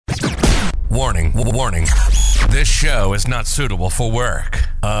Warning, warning. This show is not suitable for work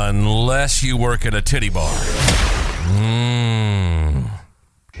unless you work at a titty bar.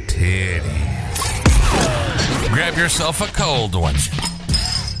 Titties. Grab yourself a cold one.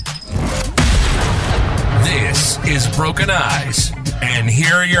 This is Broken Eyes, and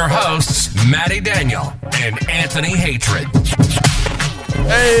here are your hosts, Matty Daniel and Anthony Hatred.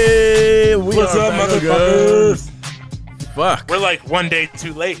 Hey, what's up, motherfuckers? Fuck. We're like one day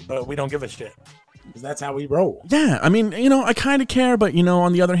too late, but we don't give a shit. Because that's how we roll. Yeah, I mean, I kind of care, but,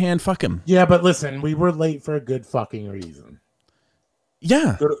 on the other hand, fuck him. Yeah, but listen, we were late for a good fucking reason.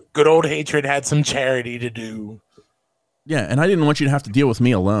 Yeah. Good old Hatred had some charity to do. Yeah, and I didn't want you to have to deal with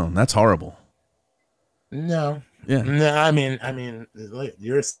me alone. That's horrible. No. Yeah. No, I mean,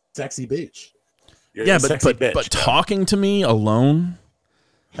 you're a sexy bitch. You're but talking to me alone...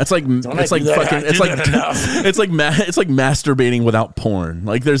 It's like masturbating without porn.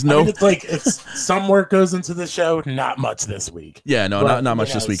 Like there's no. It's some work goes into the show. Not much this week. Yeah, no, not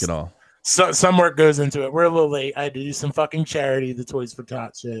much this week at all. So some work goes into it. We're a little late. I had to do some fucking charity, the Toys for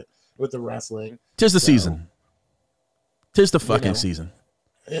Tot shit with the wrestling. Tis the season. Tis the fucking season.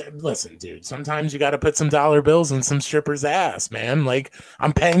 Listen, dude. Sometimes you got to put some dollar bills in some stripper's ass, man. Like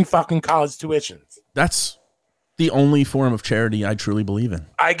I'm paying fucking college tuitions. That's the only form of charity I truly believe in.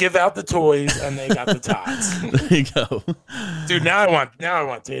 I give out the toys and they got the tots. There you go. Dude, now I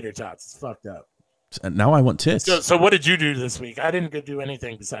want tater tots. It's fucked up. And now I want tits. So what did you do this week? I didn't do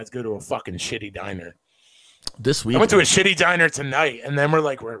anything besides go to a fucking shitty diner. This week I went to a shitty diner tonight, and then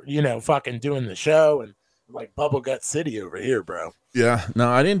we're fucking doing the show and like Bubble Gut City over here, bro. Yeah, no,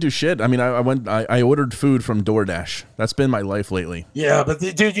 I didn't do shit. I mean, I ordered food from DoorDash. That's been my life lately. Yeah, but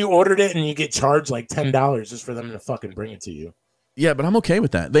dude, you ordered it and you get charged like $10 just for them to fucking bring it to you. Yeah, but I'm okay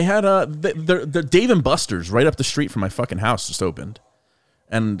with that. They had the Dave and Buster's right up the street from my fucking house just opened,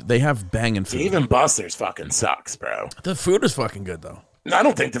 and they have banging food. Dave and Buster's fucking sucks, bro. The food is fucking good though. I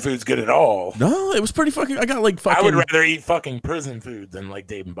don't think the food's good at all. No, it was pretty fucking. I got like fucking. I would rather eat fucking prison food than like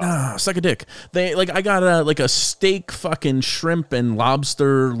Dave and Buster's. Suck a dick. I got a steak, fucking shrimp and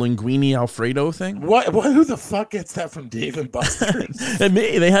lobster linguine Alfredo thing. What? Who the fuck gets that from Dave and Buster's? And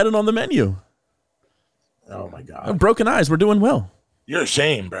me, they had it on the menu. Oh my god! Broken Eyes. We're doing well. You're a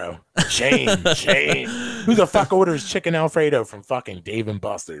shame, bro. Shame. Who the fuck orders chicken Alfredo from fucking Dave and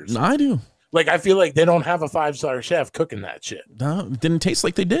Buster's? I do. Like, I feel like they don't have a 5-star chef cooking that shit. No, it didn't taste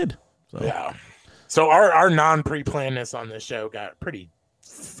like they did. So. Yeah. So our non-pre-plannedness on this show got pretty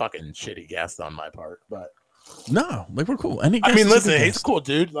fucking shitty guest on my part, but no, like we're cool. Listen, he's cool,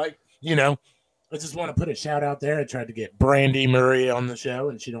 dude. Like, I just want to put a shout out there. I tried to get Brandy Murray on the show,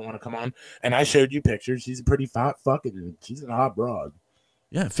 and she don't want to come on. And I showed you pictures. She's a pretty she's a hot broad.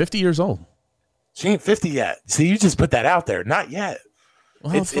 Yeah, 50 years old. She ain't 50 yet. See, you just put that out there. Not yet.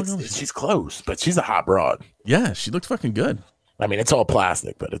 Well, she's close, but she's a hot broad. Yeah, she looks fucking good. I mean, it's all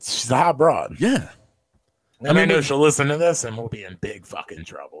plastic, but she's a hot broad. Yeah. I know she'll listen to this and we'll be in big fucking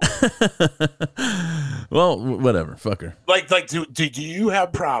trouble. Well, whatever. Fuck her. Like, do you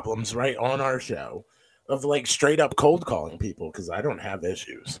have problems right on our show of like straight up cold calling people? Because I don't have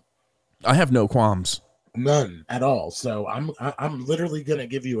issues. I have no qualms. None at all. So I'm literally gonna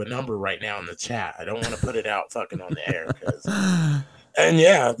give you a number right now in the chat. I don't want to put it out fucking on the air because. And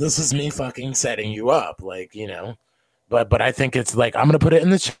yeah, this is me fucking setting you up, but I think it's like I'm gonna put it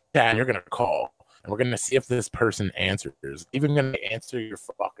in the chat and you're gonna call and we're gonna see if this person answers, even gonna answer your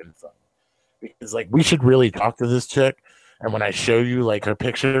fucking phone, because like we should really talk to this chick, and when I show you like her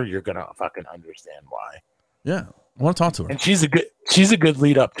picture, you're gonna fucking understand why. Yeah, I want to talk to her. And she's a good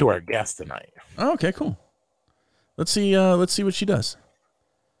lead up to our guest tonight. Oh, okay, cool. Let's see what she does.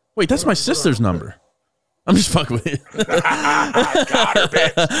 Wait, that's my sister's number. I'm just fucking with you. I got her,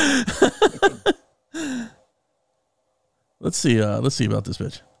 bitch. Let's see about this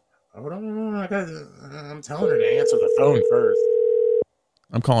bitch. Hold on. I'm telling her to answer the phone first.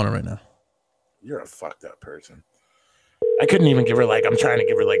 I'm calling her right now. You're a fucked up person. I couldn't even give her I'm trying to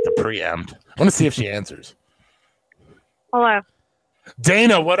give her the preempt. I want to see if she answers. Hello.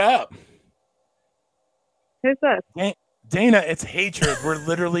 Dana, what up? Who's this? Dana, it's Hatred. We're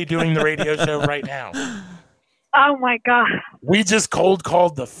literally doing the radio show right now. Oh my god. We just cold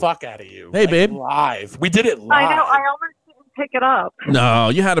called the fuck out of you. Hey, babe. Live. We did it live. I know. I almost didn't pick it up. No,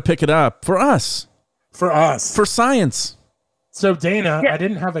 you had to pick it up for us. For science. So Dana, yeah. I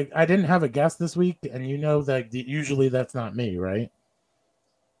didn't have a guest this week, and that usually that's not me, right?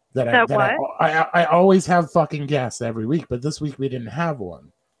 I always have fucking guests every week, but this week we didn't have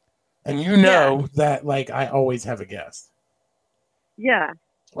one. And that I always have a guest. Yeah.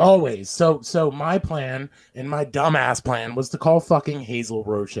 Always. So my plan and my dumbass plan was to call fucking Hazel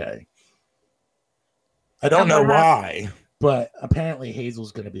Roche. I don't know what happened? why, but apparently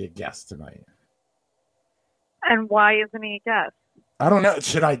Hazel's going to be a guest tonight. And why isn't he a guest? I don't know.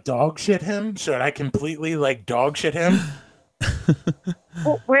 Should I dog shit him? Should I completely like dog shit him?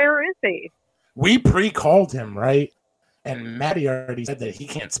 Well, where is he? We pre-called him, right? And Matty already said that he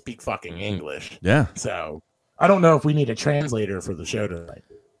can't speak fucking English. Yeah. So I don't know if we need a translator for the show tonight.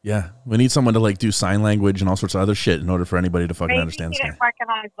 Yeah. We need someone to like do sign language and all sorts of other shit in order for anybody to fucking Maybe understand he this didn't guy.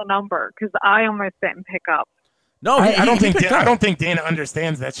 recognize the number because I almost didn't pick up. No, I don't think picked up. I don't think Dana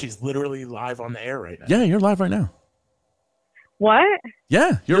understands that she's literally live on the air right now. Yeah, you're live right now. What?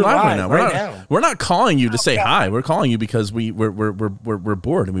 Yeah, you're You're live right live now. right now. We're not calling you to say God. hi. We're calling you because we're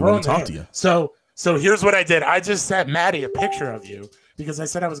bored and we want to talk to you. So here's what I did. I just sent Matty a picture of you because I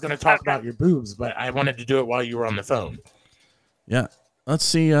said I was going to talk about your boobs, but I wanted to do it while you were on the phone. Yeah. Let's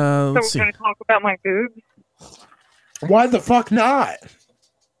see. So Let's see. we're going to talk about my boobs? Why the fuck not?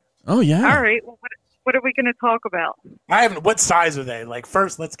 Oh yeah. All right. Well, what are we going to talk about? I haven't. What size are they? Like,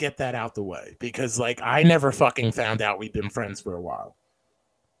 first, let's get that out the way because, like, I never fucking found out we've been friends for a while.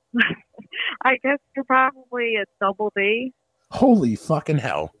 I guess you're probably a double D. Holy fucking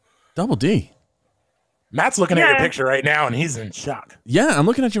hell! Double D. Matt's looking at your Yeah. picture right now, and he's in shock. Yeah, I'm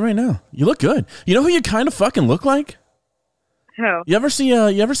looking at you right now. You look good. You know who you kind of fucking look like? Who? You ever see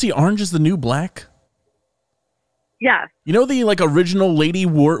Orange is the New Black? Yes. You know the like original Lady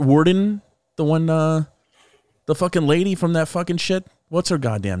Warden, the one, the fucking lady from that fucking shit. What's her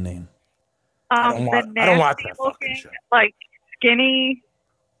goddamn name? I don't watch that nasty fucking looking, show. like skinny.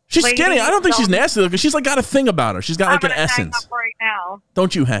 She's Lady, skinny. I don't think she's don't- nasty looking. She's like got a thing about her. She's got I'm like an gonna hang essence. up right now.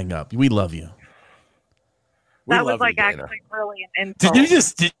 Don't you hang up. We love you. We That was love like you, Dana. actually really an insult.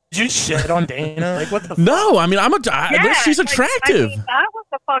 Did you shit on Dana? Like, what the? No, I mean Yeah, she's like, attractive. I mean, that was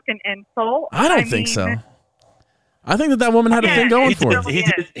a fucking insult. I don't think mean, so. I think that woman had a Yeah, thing going for her.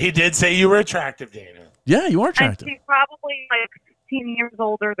 He did say you were attractive, Dana. Yeah, you are And attractive. she's probably like 15 years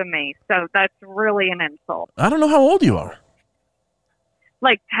older than me, so that's really an insult. I don't know how old you are.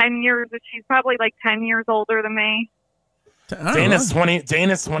 Like 10 years, she's probably like 10 years older than me. I don't Dana's know. 20.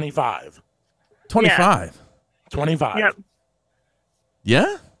 Dana's 25. 25. 25. Yep.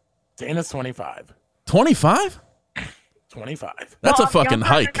 Yeah? Dana's 25. 25? 25. That's Well, a fucking younger than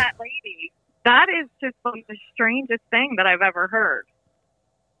hike. That lady. That is just like the strangest thing that I've ever heard.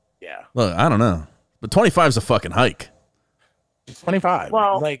 Yeah. Look, I don't know. But 25 is a fucking hike. She's 25.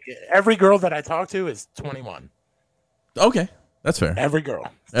 Well- like every girl that I talk to is 21. Okay. That's fair. Every girl.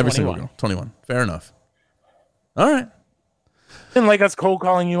 Every 21. single girl. 21. Fair enough. All right. Didn't like us cold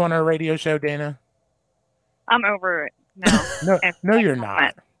calling you on our radio show, Dana? I'm over it now. No, you're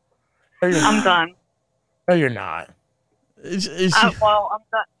not. No, you're I'm not. done. No, you're not. Is she- Well, I'm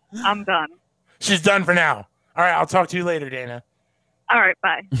done. I'm done. She's done for now. All right, I'll talk to you later, Dana. All right,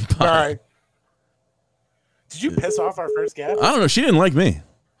 bye. All right. Did you piss off our first guest? I don't know. She didn't like me.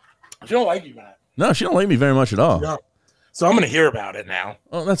 She don't like you, Matt. No, she don't like me very much at all. No. So I'm going to hear about it now.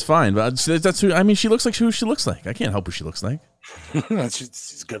 Oh, that's fine. But that's who. I mean, she looks like who she looks like. I can't help who she looks like.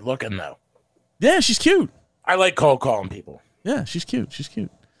 she's good looking, though. Yeah, she's cute. I like cold calling people. Yeah, she's cute. She's cute.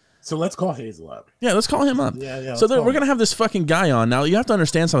 So let's call Hazel up. Yeah, let's call him up. Yeah. So we're gonna have this fucking guy on now. You have to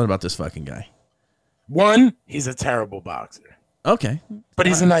understand something about this fucking guy. One, he's a terrible boxer, Okay. but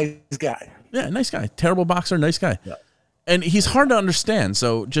he's a nice guy. Yeah, nice guy. Terrible boxer, nice guy. Yeah. And he's hard to understand.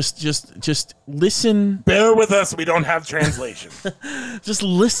 So just listen. Bear with us. We don't have translation. Just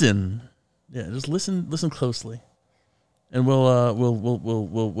listen. Yeah, just listen closely, and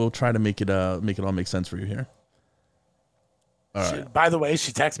we'll try to make it all make sense for you here. All right. By the way,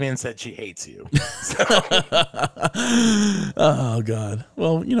 she texted me and said she hates you. Oh God.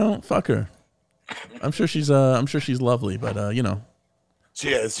 Well, fuck her. I'm sure she's lovely, but She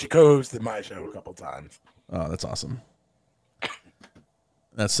is. She co-hosted my show a couple times. Oh, that's awesome.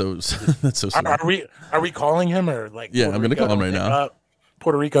 That's so sweet. Are we calling him or like? Yeah, Puerto I'm gonna Rico call him don't right pick now. up?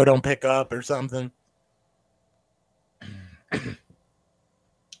 Puerto Rico don't pick up or something.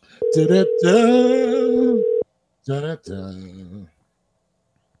 Da-da-da. Da-da-da.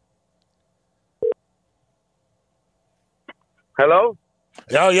 Hello?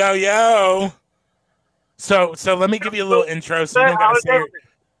 Yo. So let me give you a little intro so you don't gotta say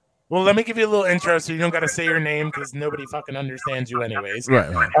let me give you a little intro so you don't gotta say your name because nobody fucking understands you anyways.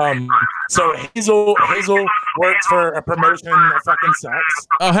 Right. So Hazel works for a promotion that fucking sucks.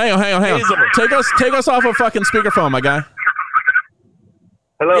 Oh, hang on. Hazel. Take us off a fucking speakerphone, my guy.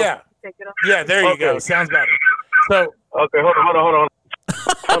 Hello? Yeah, there you Okay. go. Sounds better. So Okay, hold on.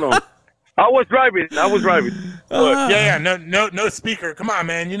 Hold on. I was driving. no speaker. Come on,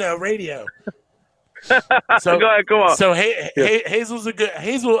 man. Radio. So Go ahead, come on. So Hazel's a good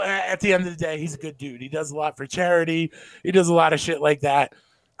Hazel. At the end of the day, he's a good dude. He does a lot for charity. He does a lot of shit like that.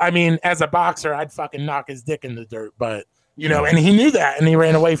 I mean, as a boxer, I'd fucking knock his dick in the dirt, but you know, and he knew that, and he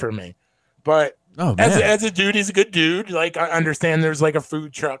ran away from me. But as a dude, he's a good dude. Like I understand, there's like a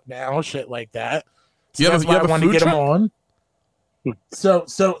food truck now, shit like that. So you have a food truck? Him on. So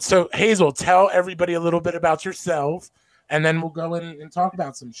Hazel, tell everybody a little bit about yourself, and then we'll go in and talk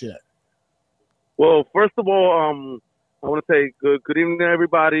about some shit. Well, first of all, I want to say good evening to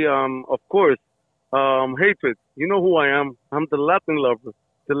everybody. Of course, hatred. You know who I am. I'm the Latin lover.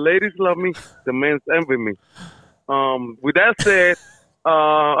 The ladies love me. The men envy me. With that said,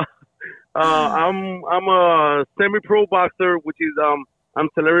 I'm a semi-pro boxer, which is I'm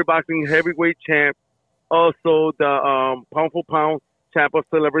celebrity boxing heavyweight champ. Also the pound for pound champ of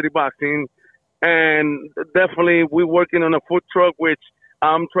celebrity boxing, and definitely we're working on a food truck, which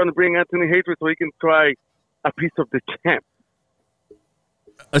I'm trying to bring Anthony Hatred so he can try a piece of the champ.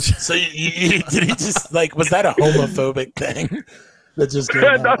 So did he just like, was that a homophobic thing that just came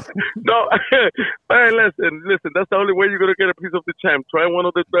out? No. Hey, listen. That's the only way you're gonna get a piece of the champ. Try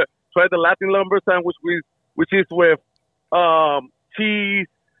the Latin lumber sandwich, which is with cheese,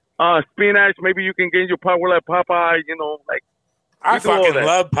 spinach. Maybe you can gain your power like Popeye. You know, like I fucking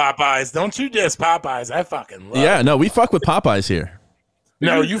love Popeyes. Don't you diss Popeyes? I fucking love. Yeah, no, we fuck with Popeyes here.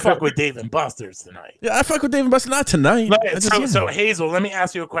 No, you fuck with Dave and Buster's tonight. Yeah, I fuck with Dave and Buster's, not tonight. So Hazel, let me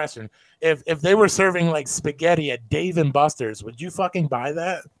ask you a question. If they were serving like spaghetti at Dave and Buster's, would you fucking buy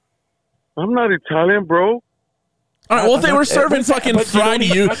that? I'm not Italian, bro. All right, well, if they were serving fucking fried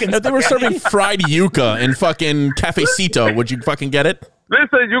yuca, if they were serving fried yuca in fucking Cafecito, would you fucking get it?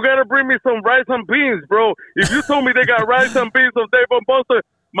 Listen, you gotta bring me some rice and beans, bro. If you told me they got rice and beans of Dave and Buster,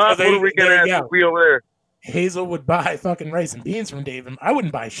 my Puerto Rican ass would be over there. Hazel would buy fucking rice and beans from Dave. I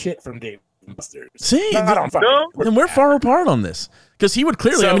wouldn't buy shit from Dave and Buster's. See, then we're far apart on this. Because he would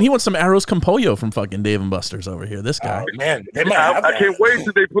clearly, I mean, he wants some arroz con pollo from fucking Dave and Buster's over here. This guy. Oh, man, I can't wait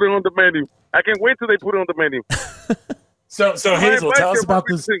till they put it on the menu. So Hazel, tell us about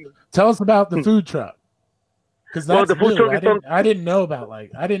this. Tell us about the food truck. Because that's the food truck I didn't know about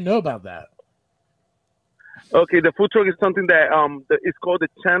that. Okay, the food truck is something that it's called the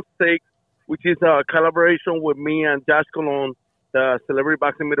Champ Steak, which is a collaboration with me and Josh Colon, the celebrity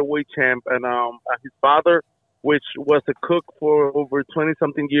boxing middleweight champ, and his father, which was a cook for over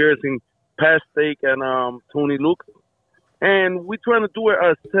 20-something years in Pat Steak and Tony Luke. And we're trying to do it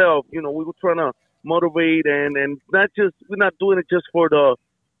ourselves. You know, we were trying to motivate and we're not doing it just for the,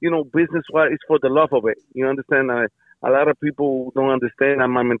 business wise. It's for the love of it. You understand? A lot of people don't understand.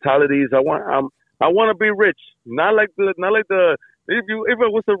 My mentality is I want to be rich, not like the. If I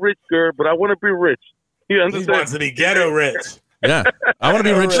was a rich girl, but I want to be rich. You understand? He wants to be ghetto rich. Yeah, I want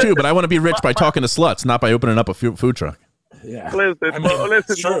to be rich too, but I want to be rich by talking to sluts, not by opening up a food truck. Yeah, listen. Listen, it's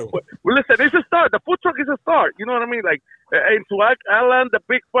a start. The food truck is a start. You know what I mean? Like, and so I land the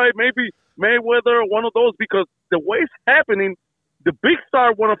big fight, maybe Mayweather, one of those, because the way it's happening, the big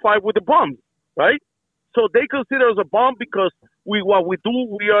star want to fight with the bums, right? So they consider us a bum because we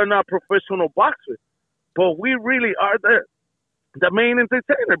are not professional boxers, but we really are the main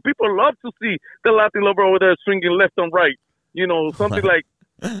entertainer. People love to see the Latin lover over there swinging left and right. Something like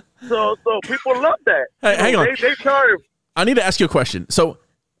so people love that. Hey, hang on. They charge. I need to ask you a question. So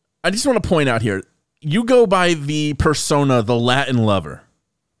I just want to point out here, you go by the persona, the Latin lover.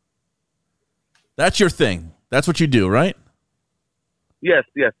 That's your thing. That's what you do, right? Yes.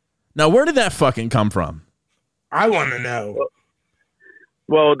 Now, where did that fucking come from? I want to know.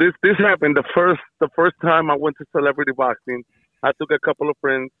 Well, this happened the first time I went to celebrity boxing. I took a couple of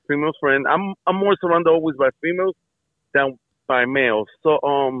female friends. I'm more surrounded always by females than by males. So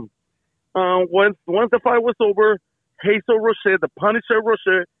once the fight was over, Hazel Rocher, the Punisher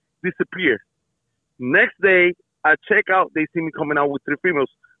Rocher, disappeared. Next day, I check out. They see me coming out with 3 females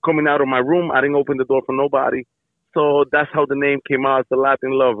coming out of my room. I didn't open the door for nobody. So that's how the name came out as the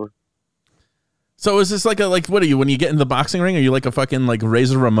Latin Lover. So is this like what are you, when you get in the boxing ring, are you like a fucking like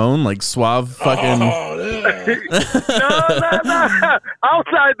Razor Ramon, like suave fucking? No.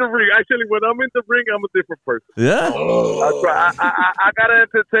 Outside the ring. Actually, when I'm in the ring, I'm a different person. Yeah. That's right. I gotta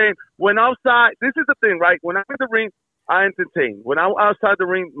entertain. When outside, this is the thing, right? When I'm in the ring, I entertain. When I'm outside the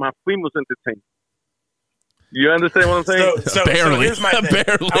ring, my females entertain. You understand what I'm saying? So barely. Here's my thing.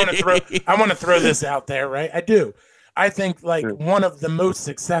 Barely. I want to throw this out there, right? I do. I think one of the most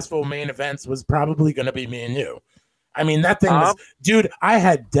successful main events was probably going to be me and you. I mean, that thing was, dude, I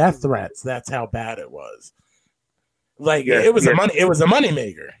had death threats. That's how bad it was. It was a money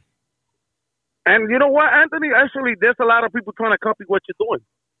maker. And you know what, Anthony? Actually, there's a lot of people trying to copy what you're doing.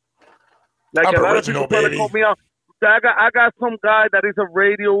 Like I'm a lot original, of people try to baby. call me out. I got some guy that is a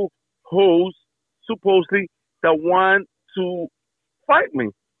radio host, supposedly, that want to fight me.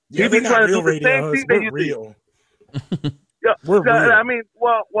 Yeah, He be they're trying not to real do the radio same hosts. thing that We're you real. do. Yeah, We're real. I mean,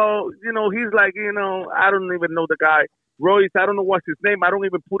 well, you know, he's like, you know, I don't even know the guy. Royce, I don't know what's his name. I don't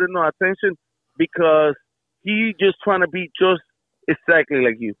even put it no attention because he just trying to be just exactly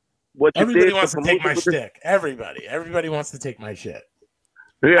like you. What you Everybody did, wants to the take my promotion- shtick. Everybody wants to take my shit.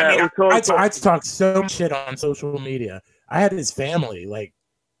 Yeah, I mean, so- I talked so much shit on social media. I had his family like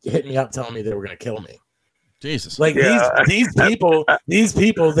hit me up telling me they were gonna kill me. Jesus. Like Yeah. these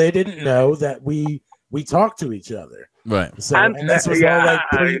people, they didn't know that we talked to each other. Right. So and this was all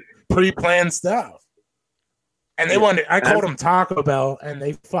like pre-planned stuff. And they wanted. I called them Taco Bell, and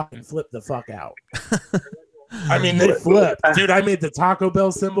they fucking flipped the fuck out. I mean, they flipped, dude. I made the Taco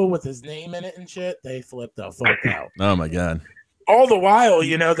Bell symbol with his name in it and shit. They flipped the fuck out. Oh my God. All the while,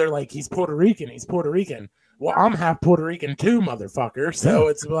 you know, they're like, he's Puerto Rican. He's Puerto Rican. Well, I'm half Puerto Rican too, motherfucker. So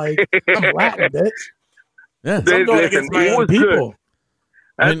it's like I'm Latin, bitch. Yeah. So I'm going against my own people.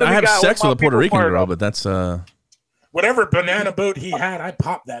 I mean, I have sex with a Puerto Rican girl, but that's Whatever banana boat he had, I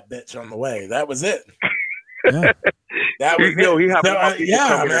popped that bitch on the way. That was it. yeah. That was Yo, it. he have So, more people yeah,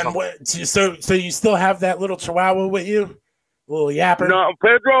 coming man. in. What, so you still have that little chihuahua with you? Little yapper? No,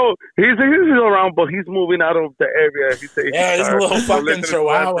 Pedro, he's around, but he's moving out of the area. Yeah, he's a little fucking listening to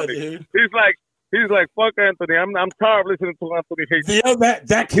chihuahua, Anthony. dude. He's like, fuck Anthony. I'm tired of listening to Anthony Hazel. You know,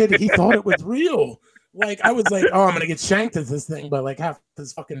 that kid, he thought it was real. Like, I was like, oh, I'm going to get shanked at this thing by like half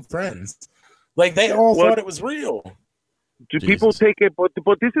his fucking friends. Like, they all thought it was real. Do people take it? But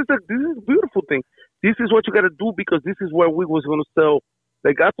this is a beautiful thing. This is what you got to do because this is where we was going to sell.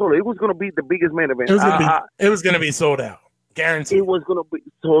 Like I told you, it was going to be the biggest main event. It was going to be sold out. Guaranteed. It was going to be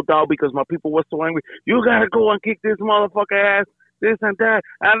sold out because my people were so angry. You got to go and kick this motherfucker ass, this and that.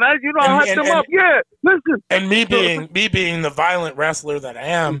 And I, you know, I hyped them up. Yeah, listen. And me being the violent wrestler that I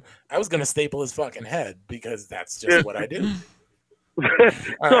am, I was going to staple his fucking head because that's just what I do.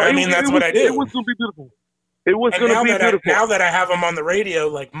 I mean, that's what I do. It was going to be beautiful. It was going to be beautiful. Now that I have him on the radio,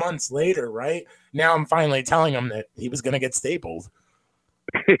 like months later, right? Now I'm finally telling him that he was going to get stapled.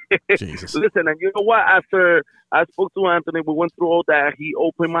 Jesus. Listen, and you know what? After I spoke to Anthony, we went through all that. He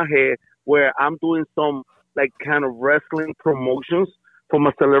opened my head where I'm doing some like kind of wrestling promotions for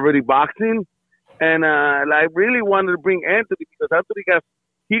my celebrity boxing, and I really wanted to bring Anthony because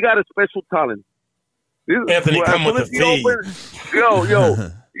Anthony got a special talent. Anthony, come with the fee.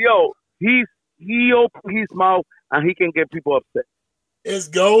 Yo, he opened his mouth and he can get people upset. It's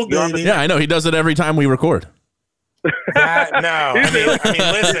gold, baby. Yeah, I know. He does it every time we record. No, I mean,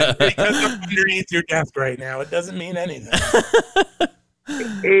 listen, because I'm underneath your desk right now, it doesn't mean anything.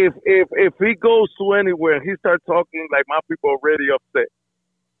 If he goes to anywhere, he starts talking like my people are already upset.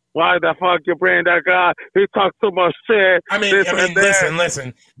 Why the fuck you bring that guy? He talks so much shit. I mean,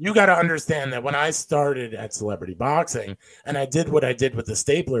 listen. You got to understand that when I started at Celebrity Boxing and I did what I did with the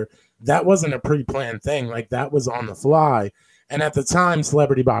stapler, that wasn't a pre-planned thing. Like that was on the fly. And at the time,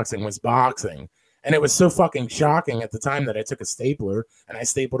 Celebrity Boxing was boxing. And it was so fucking shocking at the time that I took a stapler and I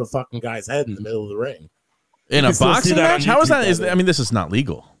stapled a fucking guy's head in the middle of the ring. In a boxing match? How is that? I mean, this is not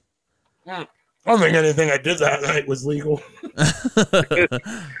legal. I don't think anything I did that night was legal.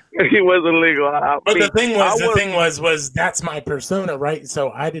 He wasn't legal. But the thing was that's my persona, right?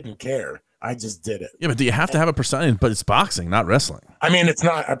 So I didn't care. I just did it. Yeah, but do you have to have a persona? But it's boxing, not wrestling. I mean, it's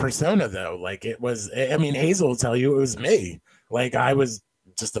not a persona though. Like it was. I mean, Hazel will tell you it was me. Like I was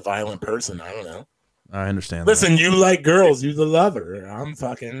just a violent person. I don't know. I understand. Listen, you like girls. You the lover. I'm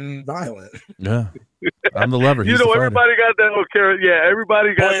fucking violent. Yeah, I'm the lover. You know, everybody got that little character. Yeah,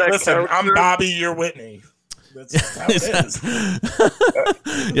 everybody got that listen, character. I'm Bobby. You're Whitney. That's how it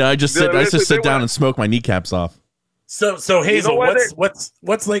is. Yeah, I just sit down and smoke my kneecaps off. So Hazel, you know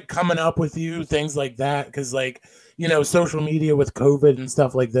what's like coming up with you? Things like that, because like social media with COVID and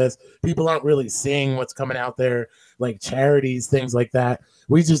stuff like this, people aren't really seeing what's coming out there, like charities, things like that.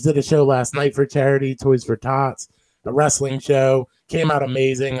 We just did a show last night for charity, Toys for Tots, a wrestling show. Came out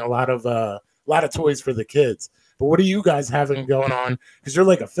amazing. A lot of toys for the kids. But what are you guys having going on? Because you're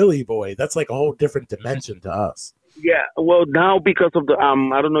like a Philly boy. That's like a whole different dimension to us. Yeah, well, now because of the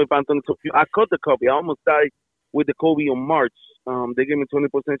I don't know if Anthony told you, I caught the COVID. I almost died with the COVID on March. They gave me 20%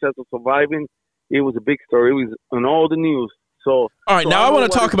 chance of surviving. It was a big story. It was on all the news. So all right, now I want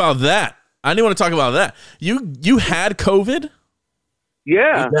to talk about that. I do want to talk about that. You had COVID?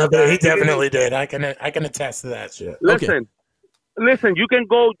 Yeah, he definitely did. I can attest to that shit. Listen, you can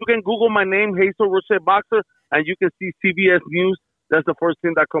Google my name, Hazel Rochette Boxer, and you can see CBS News. That's the first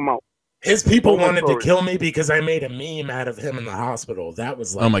thing that come out. His people wanted to kill me because I made a meme out of him in the hospital. That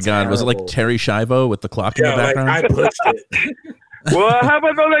was like, oh my God, was it like Terry Schiavo with the clock in the background? Like I pushed it. Well, I have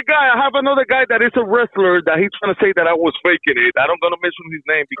another guy that is a wrestler that he's trying to say that I was faking it. I'm going to mention his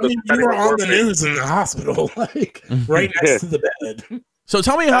name because you were on the news in the hospital, like right next to the bed. So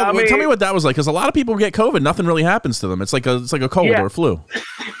tell me tell me what that was like, because a lot of people get COVID, nothing really happens to them. It's like a cold or a flu.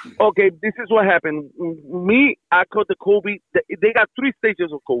 Okay, this is what happened. Me, I caught the COVID. They got 3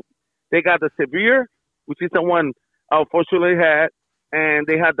 stages of COVID. They got the severe, which is the one I unfortunately had, and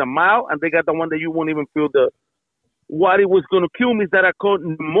they had the mild, and they got the one that you won't even feel what it was going to kill me is that I caught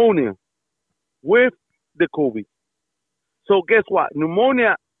pneumonia with the COVID. So guess what?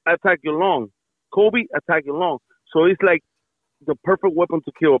 Pneumonia attack your lung. COVID attack your lung. So it's like the perfect weapon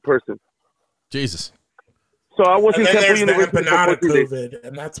to kill a person. Jesus. So I was and in then there's the University empanada COVID,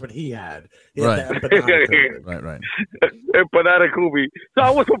 and that's what he had. He had the empanada COVID. Right. Empanada COVID. So I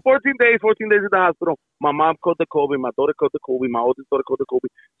was for 14 days in the hospital. My mom caught the COVID. My daughter caught the COVID. My oldest daughter caught the COVID.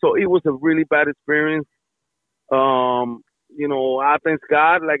 So it was a really bad experience. I thank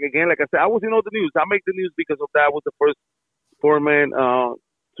God. Like I said, I was in all the news. I make the news because of that. I was the first foreman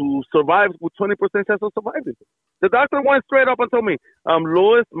to survive with 20% chance of surviving. The doctor went straight up and told me,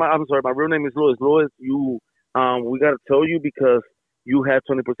 Lois, my real name is Lois. Lois, we got to tell you because you had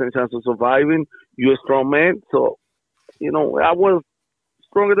 20% chance of surviving. You're a strong man. So, I was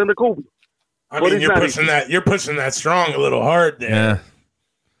stronger than the COVID. I mean, you're pushing that strong a little hard there. Yeah.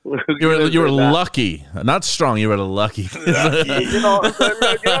 You were lucky, not strong. You were lucky. I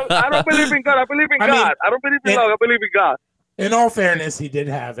don't believe in God. I believe in God. I don't believe in love. I believe in God. In all fairness, he did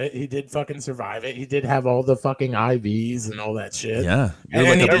have it. He did fucking survive it. He did have all the fucking IVs and all that shit. Yeah.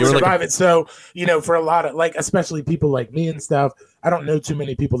 And he did survive it. So, for a lot of, especially people like me and stuff, I don't know too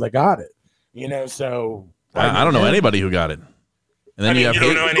many people that got it. So. I don't know anybody who got it. And then you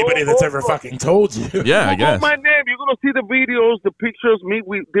don't know anybody that's ever fucking told you. Yeah, I guess. My name, you're going to see the videos, the pictures, me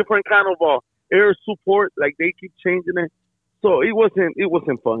with different kind of air support. Like, they keep changing it. So it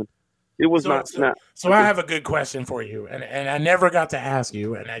wasn't fun. It was not. So I have a good question for you, and I never got to ask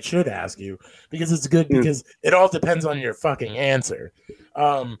you, and I should ask you because it's good because it all depends on your fucking answer.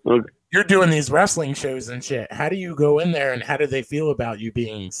 Okay. You're doing these wrestling shows and shit. How do you go in there, and how do they feel about you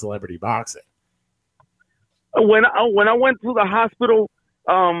being celebrity boxing? When I went to the hospital,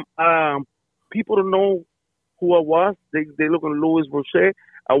 people don't know who I was. They look at Louis Rocher.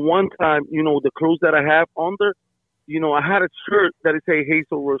 At one time, the clothes that I have under, I had a shirt that it say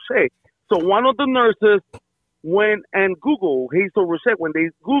Hazel Rocher. So one of the nurses went and Googled Hazel Rocher. When they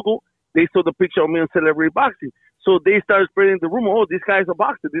Googled, they saw the picture of me on Celebrity Boxing. So they started spreading the rumor, oh, this guy's a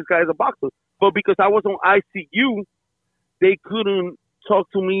boxer. This guy's a boxer. But because I was on ICU, they couldn't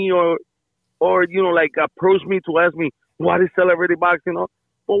talk to me or approach me to ask me, what is Celebrity Boxing?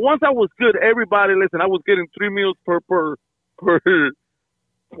 But once I was good, everybody, listen, I was getting 3 meals per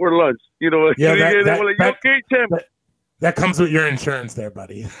lunch. That comes with your insurance there,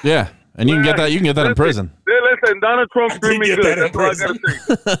 buddy. Yeah. And you can get that. You can get that in prison. Listen, Donald Trump treated me good. That's all I gotta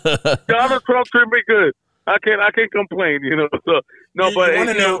say. Donald Trump treated me good. I can't complain. So no, but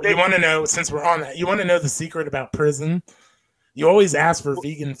you want to know. Since we're on that, you want to know the secret about prison. You always ask for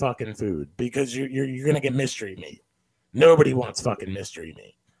vegan fucking food because you're gonna get mystery meat. Nobody wants fucking mystery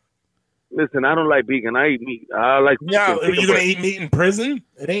meat. Listen, I don't like vegan. I eat meat. I like. Yeah, are you gonna eat meat in prison?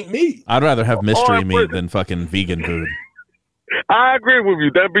 It ain't meat. I'd rather have mystery meat than fucking vegan food. I agree with you.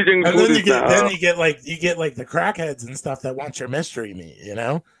 That vegan and food then is you get like the crackheads and stuff that want your mystery meat.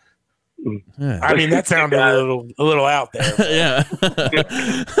 Yeah. I mean, that sounded a little out there. Yeah.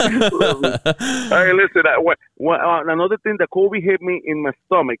 Hey, listen. Another thing that COVID hit me in my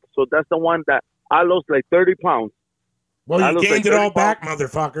stomach. So that's the one that I lost like 30 pounds. Well, you gained it all back,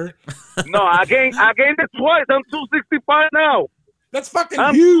 motherfucker. No, I gained it twice. I'm 265 now. That's fucking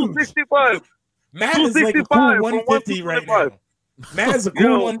huge. 265. Matt is like a cool 150 right now. Matt is a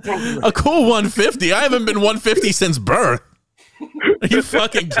cool 150. A cool 150? I haven't been 150 since birth. Are you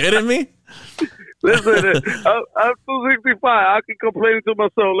fucking kidding me? Listen, I'm 265. I can complain to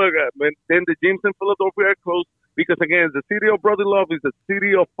myself. Look at man. Then the gyms in Philadelphia are closed because again, the city of brother love is the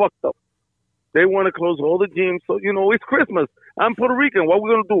city of fucked up. They want to close all the gyms. So it's Christmas. I'm Puerto Rican. What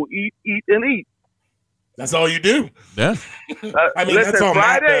we gonna do? Eat, and eat. That's all you do. Yeah. I mean, that's all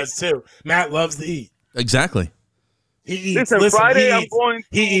Friday, Matt does too. Matt loves to eat. Exactly. He eats. Friday I'm going.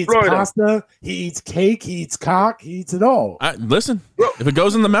 He eats pasta. He eats cake. He eats cock. He eats it all. Listen, if it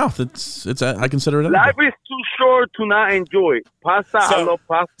goes in the mouth, it's. I consider it. Life is too short to not enjoy it. Pasta. I love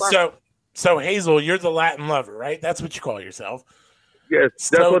pasta. So Hazel, you're the Latin lover, right? That's what you call yourself. Yes,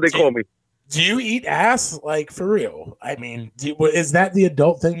 that's what they call me. Do you eat ass, like, for real? I mean, is that the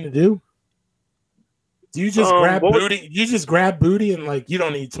adult thing to do? Do you just grab booty? You just grab booty and like you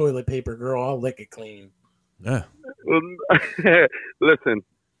don't need toilet paper, girl. I'll lick it clean. Yeah. Listen,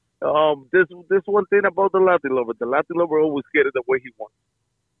 this one thing about the Latin lover. The Latin lover always get it the way he wants.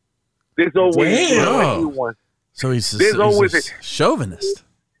 There's always the way he wants. So he's always a chauvinist.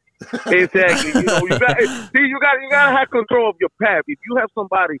 Exactly. You know, you gotta have control of your path. If you have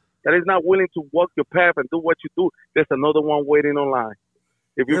somebody that is not willing to walk your path and do what you do, there's another one waiting online.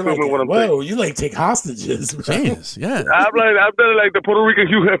 If you feel me, what I'm saying. Whoa, you like take hostages, bro. Jeez, yeah. I've done it like the Puerto Rican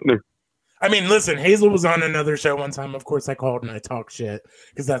Hugh Hefner. I mean, listen, Hazel was on another show one time. Of course, I called and I talked shit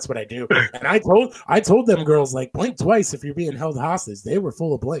because that's what I do. And I told them girls, like, blink twice if you're being held hostage. They were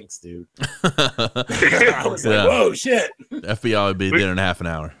full of blinks, dude. I was like, whoa, shit. FBI would be there in half an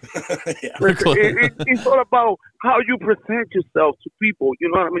hour. It's all about how you present yourself to people. You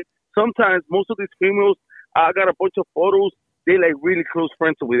know what I mean? Sometimes most of these females, I got a bunch of photos. They like really close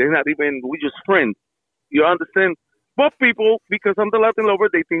friends with me. They're not even, we just friends. You understand? But people, because I'm the Latin lover,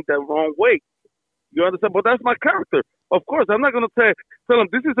 they think that wrong way. You understand? But that's my character. Of course, I'm not going to tell them,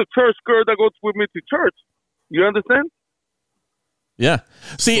 this is a church girl that goes with me to church. You understand? Yeah.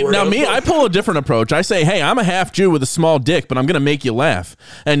 See, now me, I pull a different approach. I say, hey, I'm a half Jew with a small dick, but I'm going to make you laugh.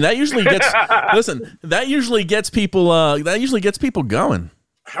 And that usually gets, that usually gets people going.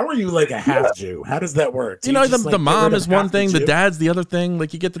 How are you like a half Jew? How does that work? You know, the mom is one thing, the dad's the other thing.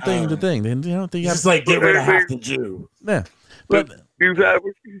 Like you get the thing. And, you know, you just like get rid of half the Jew. Yeah, but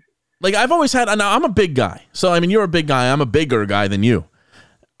like I've always had. Now I'm a big guy, so I mean, you're a big guy. I'm a bigger guy than you.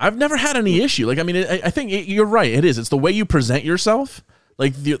 I've never had any issue. Like I mean, I think you're right. It is. It's the way you present yourself.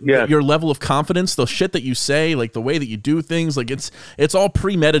 Like your level of confidence, the shit that you say, like the way that you do things. Like it's all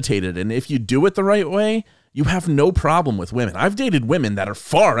premeditated, and if you do it the right way, you have no problem with women. I've dated women that are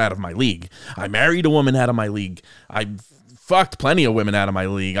far out of my league. I married a woman out of my league. I've fucked plenty of women out of my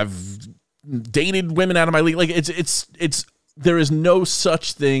league. I've dated women out of my league. Like it's there is no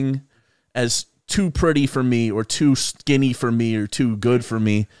such thing as too pretty for me or too skinny for me or too good for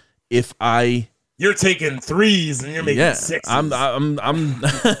me. If you're taking threes and you're making sixes.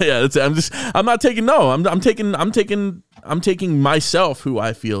 I'm taking myself, who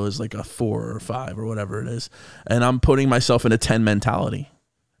I feel is like a 4 or 5 or whatever it is, and I'm putting myself in a 10 mentality,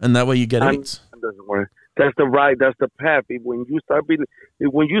 and that way you get it. Doesn't work. That's the path. When you stop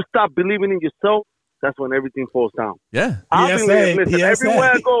believing in yourself, that's when everything falls down. Yeah. Everywhere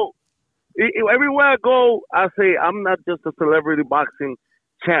I go, I say I'm not just a celebrity boxing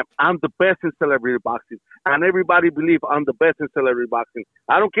champ. I'm the best in celebrity boxing, and everybody believes I'm the best in celebrity boxing.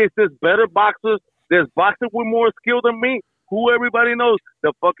 I don't care if there's better boxers. There's boxers with more skill than me. Who everybody knows?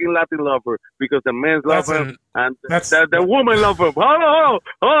 The fucking Latin lover, because the men love him and the woman love him. Hold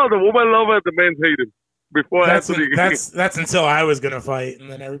on. The woman love him, the men hate him. Before that's until I was gonna fight,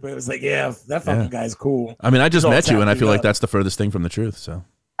 and then everybody was like, "Yeah, that fucking guy's cool." I mean, I just met you, and I feel like that's the furthest thing from the truth. So.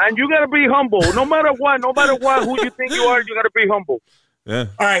 And you gotta be humble, no matter what, who you think you are, you gotta be humble. Yeah.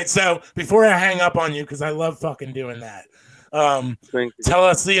 All right. So before I hang up on you, because I love fucking doing that, tell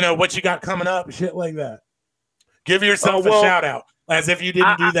us, what you got coming up, shit like that. Give yourself a shout out, as if you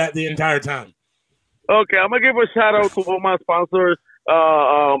didn't do that the entire time. Okay, I'm gonna give a shout out to all my sponsors.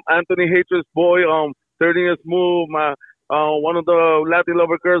 Anthony Hatred's boy, 30 Years Move. My one of the Latin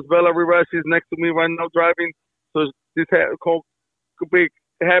lover girls, Bella Rivera, she's next to me right now driving. So this could be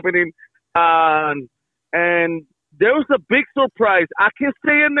happening. And there was a big surprise. I can't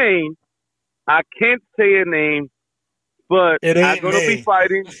say a name. But I'm going to be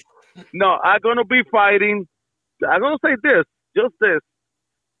fighting. No, I'm going to be fighting. I'm going to say just this.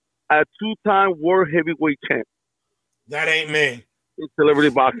 A 2-time world heavyweight champ. That ain't me. In celebrity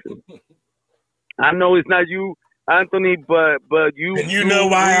boxing. I know it's not you, Anthony, but you. And you know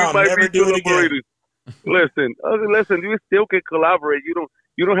why I'll never do it again. Listen, you still can collaborate. You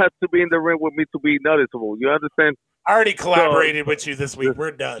don't have to be in the ring with me to be noticeable. You understand? I already collaborated with you this week.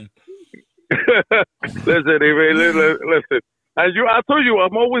 We're done. Listen. And I told you,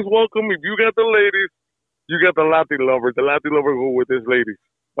 I'm always welcome. If you got the ladies, you got the Latin lover. The Latin lover go with his ladies.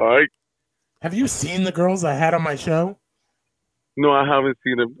 All right? Have you seen the girls I had on my show? No, I haven't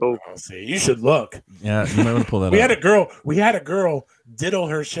seen them. No. Oh, see, you should look. Yeah, you might want to pull that up. We had a girl diddle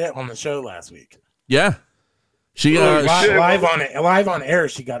her shit on the show last week. Yeah. She live on air.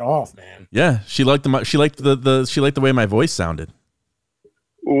 She got off, man. Yeah, she liked the way my voice sounded.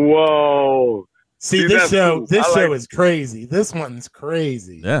 Whoa! See this show. This show is crazy. This one's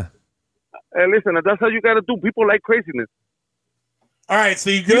crazy. Yeah. Hey, listen, that's how you got to do. People like craziness. All right, so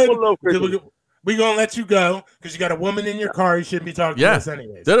you good? We're going to let you go because you got a woman in your car. You shouldn't be talking to us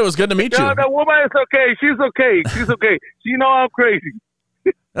anyways. Dude, it was good to meet you. The woman is okay. She's okay. She know I'm crazy.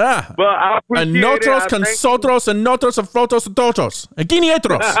 Ah. But I appreciate nosotros it. con nosotros and nosotros and fotos and totos. Aquí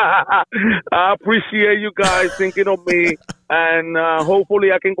nietros. I appreciate you guys thinking of me, and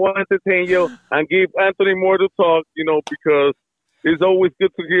hopefully I can go and entertain you and give Anthony more to talk, because it's always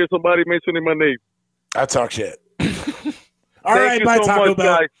good to hear somebody mentioning my name. I talk shit. All right, bye, Taco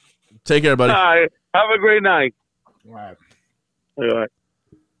Bell. Guys. Take care, buddy. All right. Have a great night. All right. All right.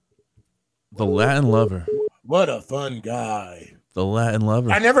 The Latin lover. What a fun guy. The Latin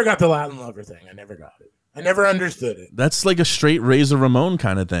lover. I never got the Latin lover thing. I never got it. I never understood it. That's like a straight Razor Ramon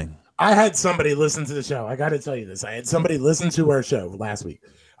kind of thing. I had somebody listen to the show. I got to tell you this. I had somebody listen to our show last week.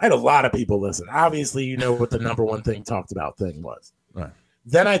 I had a lot of people listen. Obviously, you know what the number one thing talked about thing was. Right.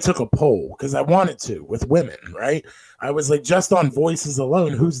 Then I took a poll because I wanted to with women, right? I was like, just on voices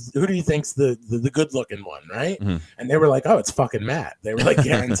alone, who do you think's the good looking one, right? Mm-hmm. And they were like, oh, it's fucking Matt. They were like,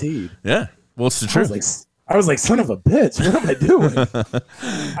 guaranteed. Yeah. Well, it's the truth. I was like, son of a bitch, what am I doing?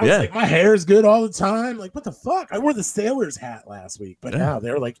 I was like, my hair's good all the time. Like, what the fuck? I wore the sailor's hat last week, but now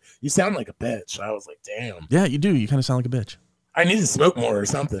they were like, you sound like a bitch. I was like, damn. Yeah, you do. You kind of sound like a bitch. I need to smoke more or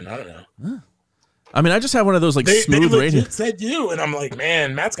something. I don't know. Huh. I mean, I just have one of those smooth radio. Said you, and I'm like,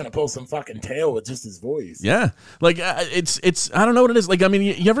 man, Matt's gonna pull some fucking tail with just his voice. Yeah, like it's I don't know what it is. Like, I mean,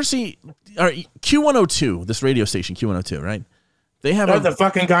 you ever see Q102, this radio station Q102, right? They have the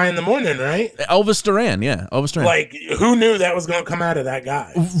fucking guy in the morning, right? Elvis Duran, yeah, Elvis Duran. Like, who knew that was going to come out of that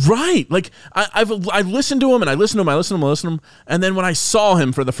guy? Right. Like, I listened to him, and I listened to him, and then when I saw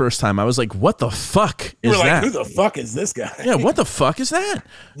him for the first time, I was like, "What the fuck is that? Who the fuck is this guy?" Yeah, what the fuck is that?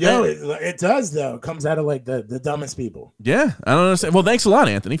 Yo, it does though. It comes out of like the dumbest people. Yeah, I don't understand. Well, thanks a lot,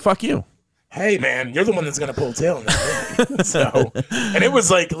 Anthony. Fuck you. Hey man, you're the one that's going to pull tail in that. So, and it was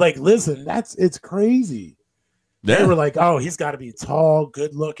like, listen, it's crazy. Yeah. They were like, oh, he's got to be tall,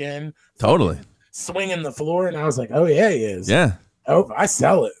 good looking. Totally. Swinging the floor. And I was like, oh, yeah, he is. Yeah. Oh, I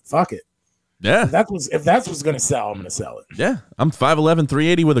sell it. Fuck it. Yeah. If that's what's going to sell, I'm going to sell it. Yeah. I'm 5'11",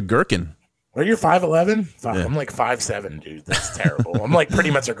 380 with a gherkin. Are you 5'11"? Fuck, yeah. I'm like 5'7", dude. That's terrible. I'm like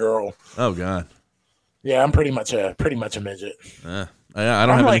pretty much a girl. Oh, God. Yeah, I'm pretty much a midget. I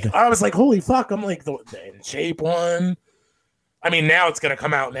don't have anything. I was like, holy fuck. I'm like the in shape one. I mean, now it's going to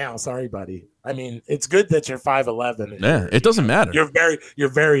come out now. Sorry, buddy. I mean, it's good that you're 5'11". Yeah, it doesn't matter. You're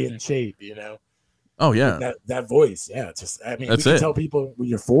very in shape, you know. Oh yeah, that voice, yeah. It's just, I mean, you can tell people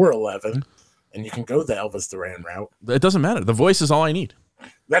you're 4'11", and you can go the Elvis Duran route. It doesn't matter. The voice is all I need.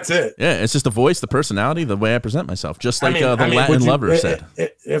 That's it. Yeah, it's just the voice, the personality, the way I present myself, just like the Latin lover said.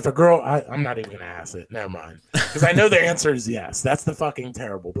 If a girl, I'm not even gonna ask it. Never mind, because I know the answer is yes. That's the fucking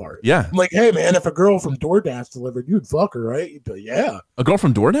terrible part. Yeah, I'm like, hey man, if a girl from DoorDash delivered, you'd fuck her, right? You'd be like, yeah. A girl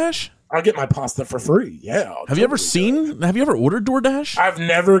from DoorDash? I'll get my pasta for free. Yeah. Have you ever ordered DoorDash? I've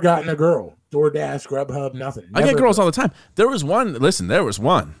never gotten a girl. DoorDash, Grubhub, nothing. I get girls all the time. There was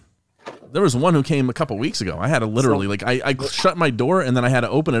one who came a couple weeks ago. I had to literally I shut my door and then I had to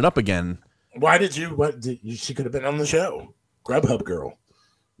open it up again. Why did you? She could have been on the show. Grubhub girl.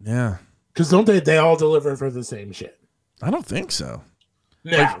 Yeah. Because don't they all deliver for the same shit? I don't think so.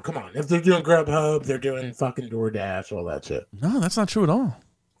 No, come on. If they're doing Grubhub, they're doing fucking DoorDash, all that shit. No, that's not true at all.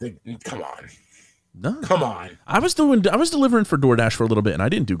 Come on. No. Come on. I was delivering for DoorDash for a little bit, and I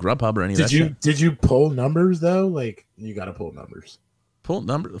didn't do Grubhub or any of that shit. Did you pull numbers though? Like, you got to pull numbers. Pull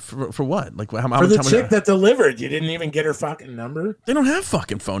number for what? Like how for the chick that delivered, you didn't even get her fucking number. They don't have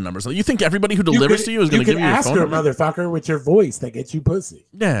fucking phone numbers. You think everybody who delivers to you is going to give you a phone number? Ask her, motherfucker, with your voice that gets you pussy.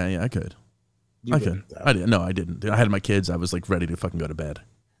 Yeah, I could. I could. I didn't. No, I didn't. I had my kids. I was like ready to fucking go to bed.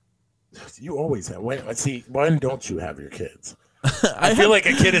 You always have. When don't you have your kids? I feel like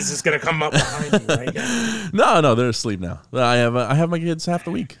a kid is just going to come up behind you right now. No, they're asleep now. I have my kids half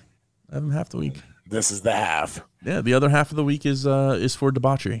the week. I have them half the week. This is the half. Yeah, the other half of the week is for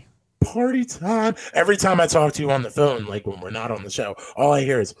debauchery. Party time. Every time I talk to you on the phone, like when we're not on the show, all I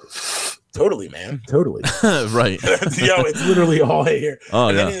hear is totally, man. Totally. Right. Yo, it's literally all I hear. Oh,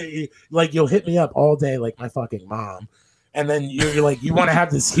 and yeah. Then you'll hit me up all day like my fucking mom. And then you're like, you want to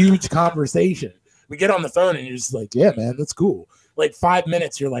have this huge conversation. We get on the phone and you're just like, yeah, man, that's cool. Like 5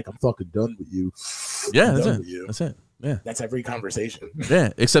 minutes, you're like, I'm fucking done with you. Yeah, that's it. Yeah, that's every conversation.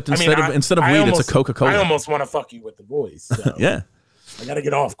 Yeah, except instead of weed, it's a Coca-Cola. I almost want to fuck you with the voice. So yeah, I got to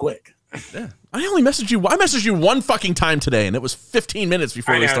get off quick. Yeah, I only messaged you. I messaged you one fucking time today, and it was 15 minutes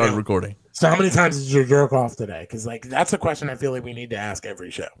before we started recording. So how many times did you jerk off today? Because that's a question I feel like we need to ask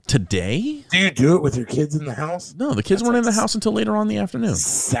every show. Today? Do you do it with your kids in the house? No, the kids weren't in the house until later on in the afternoon.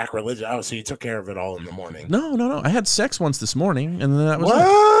 Sacrilege! Oh, so you took care of it all in the morning? No. I had sex once this morning, and then that was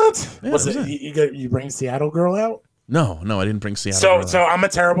what? Yeah, was it? You bring Seattle girl out? No, I didn't bring Seattle. So I'm a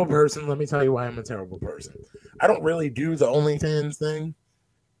terrible person. Let me tell you why I'm a terrible person. I don't really do the OnlyFans thing.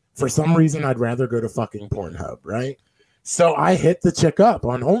 For some reason, I'd rather go to fucking Pornhub, right? So I hit the chick up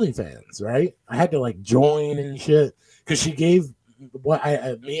on OnlyFans, right? I had to like join and shit because she gave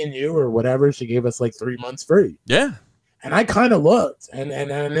me and you or whatever. She gave us like 3 months free. Yeah. And I kind of looked, and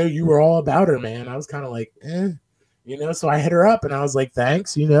I know you were all about her, man. I was kind of like, so I hit her up, and I was like,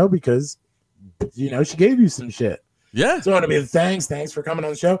 thanks, because, she gave you some shit. Yeah. So I mean, thanks for coming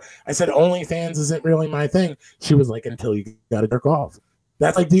on the show. I said, OnlyFans isn't really my thing. She was like, until you got to jerk off.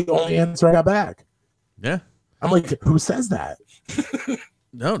 That's like the only answer I got back. Yeah. I'm like, who says that?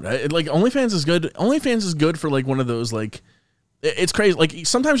 No, like OnlyFans is good. OnlyFans is good for like one of those, like, it's crazy. Like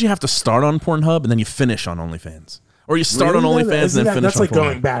sometimes you have to start on Pornhub and then you finish on OnlyFans. Or you start on OnlyFans and then finish that's on like Pornhub.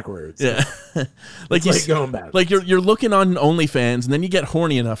 Going backwards. Yeah. like going back. Like you're looking on OnlyFans and then you get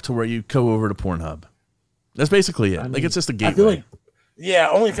horny enough to where you go over to Pornhub. That's basically it. I mean, like it's just a gateway. I feel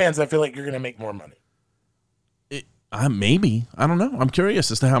like, OnlyFans, I feel like you're going to make more money. Maybe. I don't know. I'm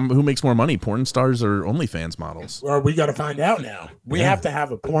curious as to who makes more money, porn stars or OnlyFans models. Well, we got to find out now. We have to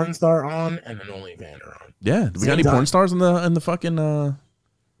have a porn star on and an OnlyFander on. Yeah. Do we got any porn stars in the fucking?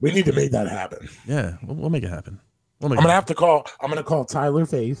 We need to make that happen. Yeah, we'll make it happen. I'm gonna call Tyler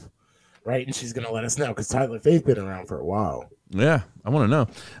Faith, right? And she's gonna let us know because Tyler Faith been around for a while. Yeah, I want to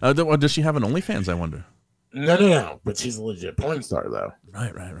know. Does she have an OnlyFans? I wonder. No. But she's a legit porn star, though.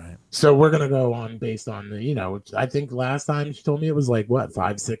 Right. So we're gonna go on based on the, I think last time she told me it was like what,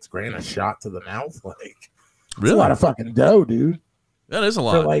 $5-6 grand a shot to the mouth. Like, really, a lot of fucking dough, dude. That is a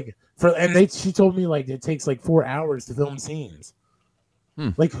lot. She told me like it takes like 4 hours to film scenes.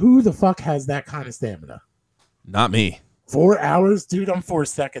 Like, who the fuck has that kind of stamina? Not me. 4 hours, dude. I'm 4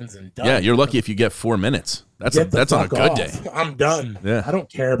 seconds and done. Yeah, you're lucky if you get 4 minutes. That's on a good day. I'm done. Yeah, I don't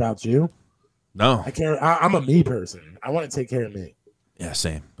care about you. No, I care. I'm a me person. I want to take care of me. Yeah,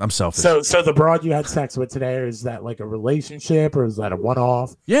 same. I'm selfish. So the broad you had sex with today, is that like a relationship or is that a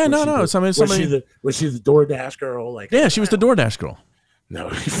one-off? Yeah, no. Was she the DoorDash girl? Like, yeah, she was the DoorDash girl. No,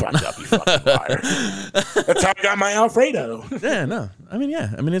 you fucked up. You fucking liar. That's how I got my Alfredo. Yeah, no. I mean,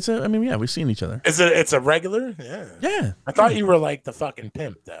 yeah. We've seen each other. It's a regular. Yeah. Yeah. I thought you were like the fucking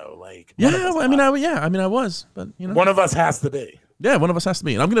pimp though. Like. Yeah. I was, but one of us has to be. Yeah, one of us has to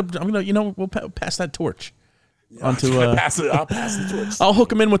be, and I'm gonna, we'll pass that torch. Onto I'll pass the torch. I'll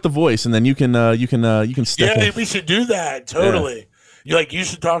hook him in with the voice, and then you can step. Yeah, we should do that. Totally. Yeah. You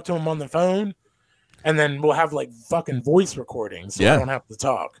should talk to him on the phone. And then we'll have like fucking voice recordings, so I don't have to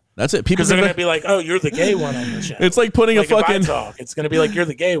talk. That's it. People are gonna be like, "Oh, you're the gay one on the show." It's like putting a fucking if I talk. It's gonna be like you're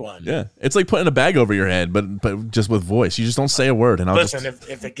the gay one. Yeah, it's like putting a bag over your head, but just with voice. You just don't say a word, and I'll listen.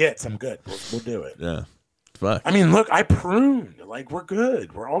 If it gets, I'm good. We'll do it. Yeah. Fuck. I mean, look, I pruned. Like we're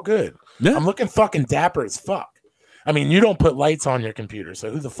good. We're all good. Yeah. I'm looking fucking dapper as fuck. I mean, you don't put lights on your computer,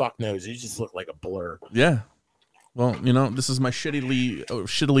 so who the fuck knows? You just look like a blur. Yeah. Well, this is my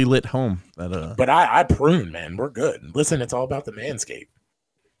shittily lit home. But I prune, man. We're good. Listen, it's all about the manscape.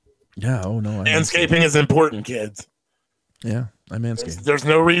 Yeah. Oh no. Manscaping is important, kids. Yeah, I manscape. There's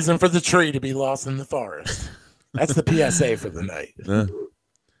no reason for the tree to be lost in the forest. That's the PSA for the night. Yeah.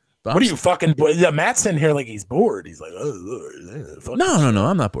 What are you fucking? Yeah, Matt's in here like he's bored. He's like, oh, no,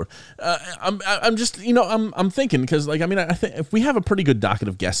 I'm not bored. I'm just, I'm thinking because, like, I think if we have a pretty good docket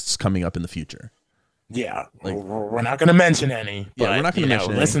of guests coming up in the future. Yeah, like, we're not going to mention any. Yeah, we're not going to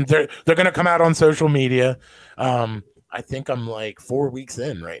mention any. Listen, they're going to come out on social media. I think I'm like 4 weeks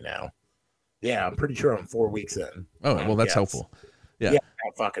in right now. Yeah, I'm pretty sure I'm 4 weeks in. Oh, well, that's helpful. Yeah,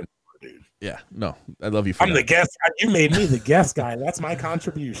 fucking dude. Yeah, no, I love you for I'm the guest. You made me the guest guy. That's my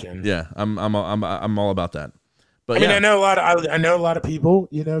contribution. Yeah, I'm all about that. But I know a lot of people.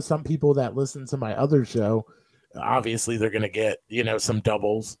 Some people that listen to my other show, obviously they're going to get some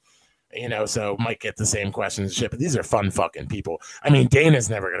doubles. So might get the same questions and shit, but these are fun fucking people. I mean, Dana's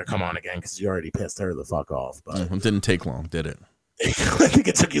never going to come on again because you already pissed her the fuck off. But it didn't take long, did it? I think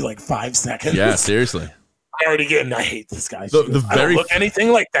it took you like 5 seconds. Yeah, seriously. I hate this guy. I don't look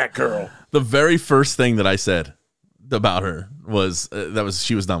anything like that girl. The very first thing that I said about her was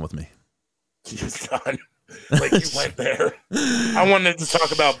she was done with me. She was done. Like, you went there. I wanted to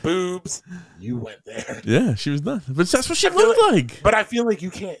talk about boobs. You went there. Yeah, she was done. But that's what she looked like. But I feel like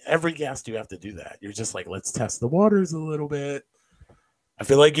you can't. Every guest you have to do that. You're just like, let's test the waters a little bit. I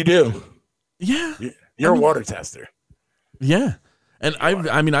feel like you do. Yeah, you're a water tester. Yeah, and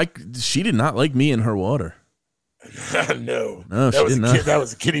she did not like me in her water. No, she did not. That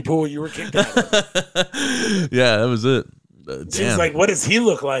was a kiddie pool you were kicked out of. Yeah, that was it. She's like, what does he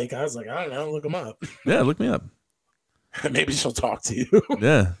look like? I was like, I don't know. Look him up. Yeah, look me up. Maybe she'll talk to you.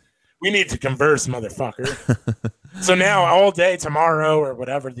 Yeah. We need to converse, motherfucker. So now all day tomorrow or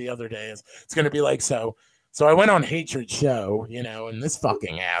whatever the other day is, it's going to be like, so So I went on Hatred Show, and this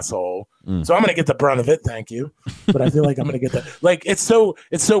fucking asshole. So I'm gonna get the brunt of it, thank you. But I feel like I'm gonna get it's so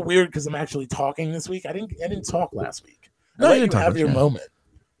weird because I'm actually talking this week. I didn't talk last week. No, you didn't have your moment.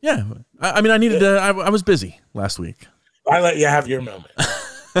 Yeah, I mean, I needed to. I was busy last week. I let you have your moment.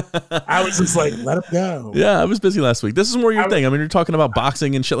 I was just like, let him go. Yeah, I was busy last week. This is more your thing. I mean, you're talking about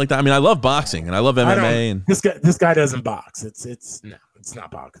boxing and shit like that. I mean, I love boxing and I love MMA. And this guy doesn't box. It's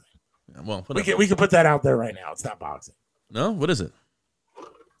not boxing. Yeah, well, we can put that out there right now. It's not boxing. No, what is it?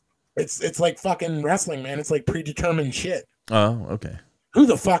 It's like fucking wrestling, man. It's like predetermined shit. Oh, okay. Who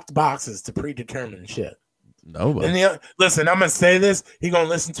the fuck boxes to predetermined shit? Nobody. And listen, I'm gonna say this. He gonna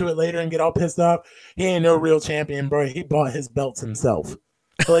listen to it later and get all pissed off. He ain't no real champion, bro. He bought his belts himself.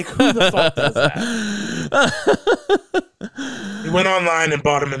 Like, who the fuck does that? He went online and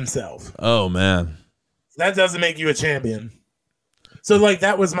bought them himself. Oh man, that doesn't make you a champion. So like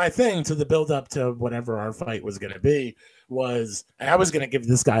that was my thing to the build up to whatever our fight was gonna be. And I was gonna give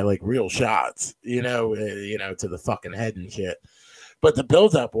this guy like real shots, to the fucking head and shit. But the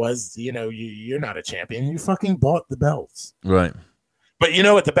buildup was, you're not a champion. You fucking bought the belts. Right. But you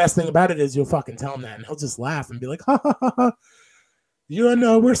know what? The best thing about it is you'll fucking tell him that, and he'll just laugh and be like, ha, ha, ha, ha.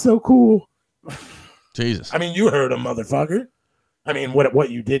 We're so cool. Jesus. I mean, you heard him, motherfucker. I mean,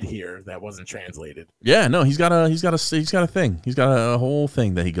 what you did hear that wasn't translated. Yeah, no, he's got a thing. He's got a whole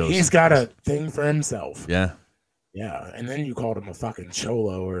thing that he goes. He's got a thing for himself. Yeah. Yeah, and then you called him a fucking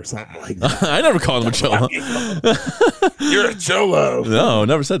cholo or something like that. I never called him a cholo. You're a cholo. No,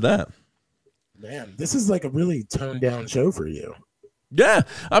 never said that. Man, this is like a really toned down show for you. Yeah,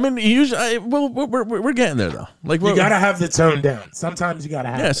 I mean, usually, we're getting there though. Like, you gotta have the tone down. Sometimes you gotta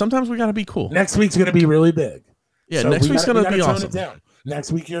have. Yeah, sometimes we gotta be cool. Next week's gonna be really big. Yeah, so next week's gonna be awesome. Tone it down.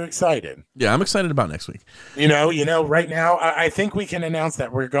 Next week you're excited. Yeah, I'm excited about next week. Right now I think we can announce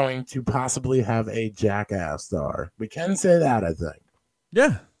that we're going to possibly have a Jackass star. We can say that, I think.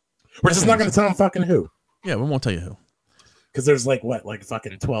 Yeah. We're just not going to tell them fucking who. Yeah, we won't tell you who. Because there's like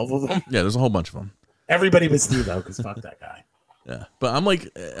fucking 12 of them? Yeah, there's a whole bunch of them. Everybody but Steve, though, because fuck that guy. Yeah, but I'm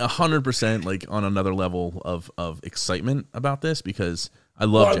like 100% like on another level of excitement about this because I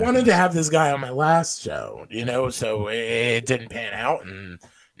love Jackass. I wanted to have this guy on my last show, so it didn't pan out, and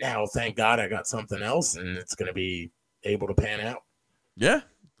now thank God I got something else, and it's going to be able to pan out. Yeah,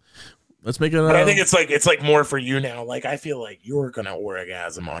 let's make it. But I think it's like more for you now. Like I feel like you're going to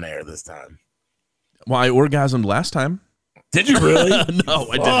orgasm on air this time. Well, I orgasmed last time. Did you really? No,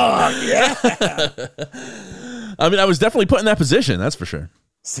 I didn't. Yeah. I mean, I was definitely put in that position. That's for sure.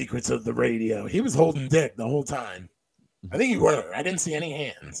 Secrets of the radio. He was holding dick the whole time. I think you were. I didn't see any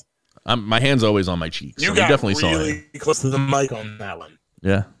hands. My hand's always on my cheeks. You got definitely really close to the mic on that one.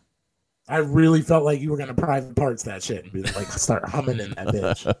 Yeah. I really felt like you were going to private parts that shit and be like, start humming in that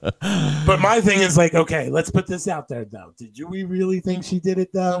bitch. But my thing is like, okay, let's put this out there, though. We really think she did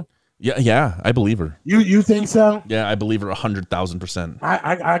it, though? Yeah, I believe her. You think so? Yeah, I believe her 100,000%.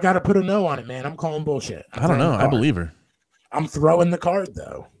 I got to put a no on it, man. I'm calling bullshit. I don't know. I believe her. I'm throwing the card,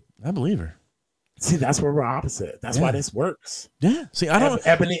 though. I believe her. See, that's where we're opposite. That's why this works. Yeah. See, I don't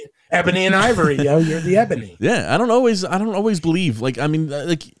ebony and ivory, yo. You're the ebony. Yeah, I don't always believe. Like, I mean,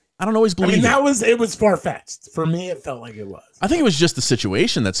 like I don't always believe. I mean, it was far fetched for me. It felt like it was. I think it was just the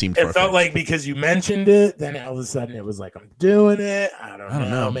situation that seemed. It felt like because you mentioned it, then all of a sudden it was like I'm doing it. I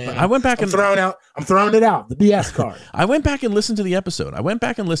don't know, man. I went back I'm throwing it out. The BS card. I went back and listened to the episode. I went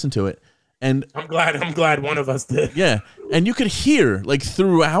back and listened to it, and I'm glad one of us did. Yeah, and you could hear like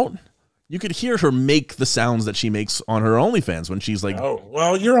throughout. You could hear her make the sounds that she makes on her OnlyFans when she's like, "Oh,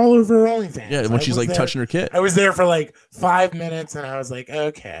 well, you're all over her OnlyFans." Yeah, when she's like touching her kid. I was there for like 5 minutes, and I was like,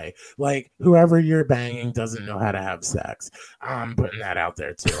 "Okay, like whoever you're banging doesn't know how to have sex." I'm putting that out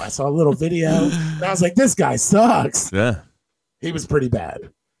there too. I saw a little video, and I was like, "This guy sucks." Yeah, he was pretty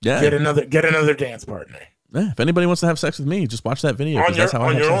bad. Yeah, get another dance partner. Yeah, if anybody wants to have sex with me, just watch that video. On your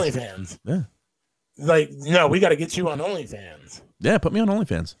OnlyFans. OnlyFans. Yeah, like no, we got to get you on OnlyFans. Yeah, put me on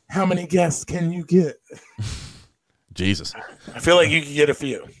OnlyFans. How many guests can you get? Jesus. I feel like you could get a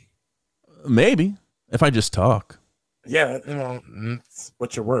few. Maybe. If I just talk. Yeah, that's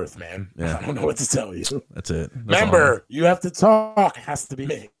what you're worth, man. Yeah. I don't know what to tell you. That's it. Remember, you have to talk. It has to be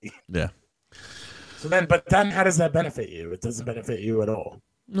me. Yeah. But then how does that benefit you? It doesn't benefit you at all.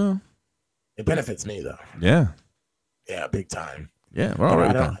 No. It benefits me, though. Yeah. Yeah, big time. Yeah, we're all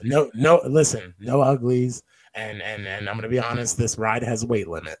right. Listen, no uglies. And I'm gonna be honest, this ride has a weight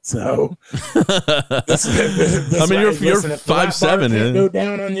limit. So this I mean, ride, you're 5'7", can't go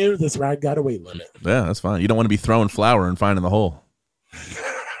down on you. This ride got a weight limit. Yeah, that's fine. You don't want to be throwing flour and finding the hole.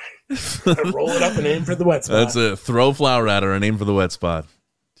 Roll it up and aim for the wet spot. That's it. Throw flour at her and aim for the wet spot.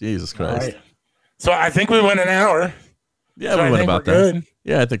 Jesus Christ. Right. So I think we went an hour. Yeah, so we went about that. Good.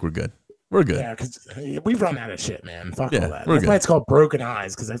 Yeah, I think we're good. We're good. Yeah, because we've run out of shit, man. Fuck all that. That's why it's called Broken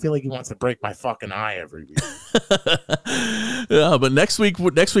Eyes, because I feel like he wants to break my fucking eye every week. Yeah, but next week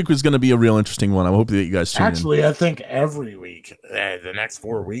was going to be a real interesting one. I'm hoping that you guys tune in. I think every week, the next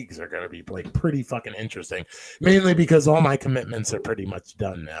 4 weeks are going to be like pretty fucking interesting. Mainly because all my commitments are pretty much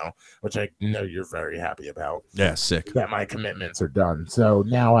done now, which I know you're very happy about. Yeah, sick. That my commitments are done. So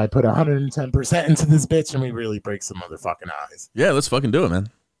now I put 110% into this bitch, and we really break some motherfucking eyes. Yeah, let's fucking do it, man.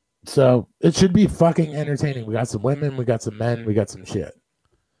 So it should be fucking entertaining. We got some women, we got some men, we got some shit.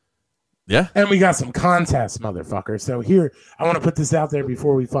 Yeah. And we got some contests, motherfucker. So here, I want to put this out there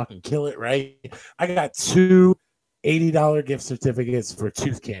before we fucking kill it, right? I got 2 $80 gift certificates for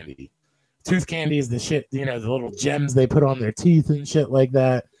tooth candy. Tooth candy is the shit, the little gems they put on their teeth and shit like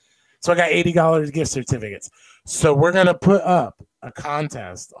that. So I got $80 gift certificates. So we're going to put up a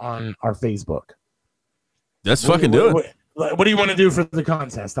contest on our Facebook. Let's fucking do it. What do you want to do for the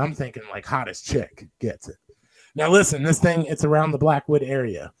contest? I'm thinking like hottest chick gets it. Now listen, this thing, it's around the Blackwood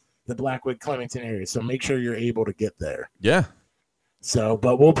area, the Blackwood Clemington area. So make sure you're able to get there. Yeah. So,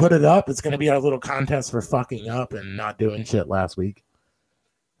 but we'll put it up. It's going to be our little contest for fucking up and not doing shit last week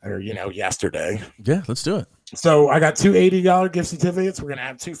or, yesterday. Yeah, let's do it. So I got 2 $80 gift certificates. We're going to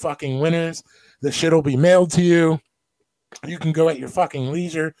have 2 fucking winners. The shit will be mailed to you. You can go at your fucking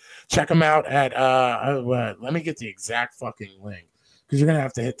leisure. Check them out at, let me get the exact fucking link because you're going to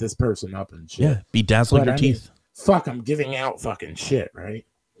have to hit this person up and shit. Yeah, bedazzle your teeth. Fuck, I'm giving out fucking shit, right?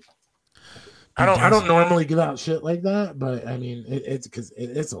 I don't normally give out shit like that, but I mean, it's because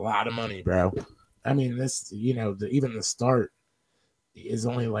it's a lot of money, bro. I mean, this, even the start is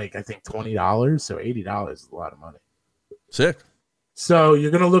only like, I think $20. So $80 is a lot of money. Sick. So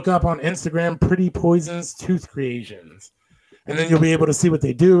you're going to look up on Instagram, Pretty Poisons Tooth Creations. And then you'll be able to see what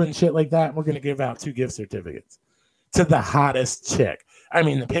they do and shit like that. And we're going to give out 2 gift certificates to the hottest chick. I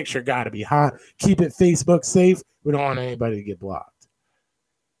mean, the picture got to be hot. Keep it Facebook safe. We don't want anybody to get blocked.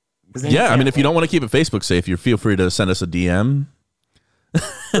 Yeah, I mean, if you don't want to keep it Facebook safe, you feel free to send us a DM.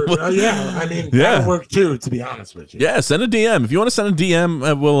 Yeah, I mean, that'll work too, to be honest with you. Yeah, send a DM. If you want to send a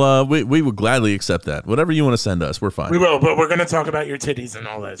DM, we will gladly accept that. Whatever you want to send us, we're fine. We will, but we're going to talk about your titties and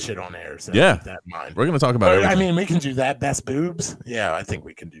all that shit on air. So yeah, keep that in mind. We're going to talk about everything. I mean, we can do that. Best boobs. Yeah, I think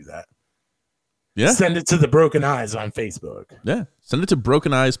we can do that. Yeah. Send it to the Broken Eyes on Facebook. Yeah. Send it to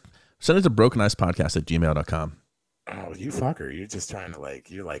Broken Eyes. Send it to brokeneyes.podcast@gmail.com. Oh, you fucker. You're just trying to I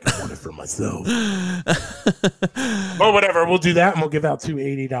want it for myself. Or whatever. We'll do that and we'll give out 2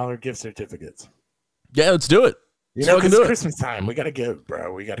 $80 gift certificates. Yeah, let's do it. Because it's Christmas time. We got to give,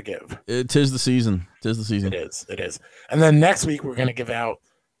 bro. We got to give. Tis the season. It is. And then next week we're going to give out,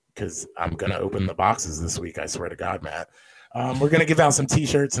 because I'm going to open the boxes this week. I swear to God, Matt. We're going to give out some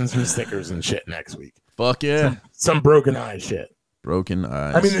t-shirts and some stickers and shit next week. Fuck yeah. Some Broken Eyes shit. Broken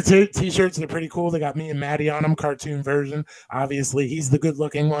Eyes. I mean, the t-shirts are pretty cool. They got me and Matty on them, cartoon version. Obviously, he's the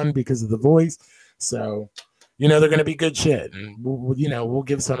good-looking one because of the voice. So, they're going to be good shit. And, we'll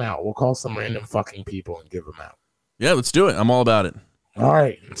give some out. We'll call some random fucking people and give them out. Yeah, let's do it. I'm all about it. All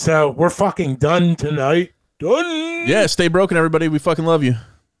right. So, we're fucking done tonight. Done. Yeah, stay broken, everybody. We fucking love you.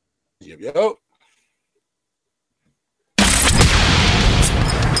 Yo.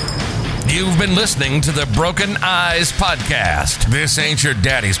 You've been listening to the Broken Eyes Podcast. This ain't your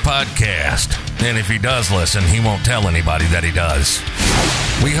daddy's podcast. And if he does listen, he won't tell anybody that he does.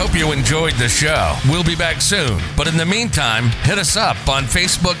 We hope you enjoyed the show. We'll be back soon. But in the meantime, hit us up on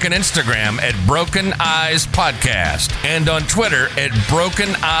Facebook and Instagram at Broken Eyes Podcast and on Twitter at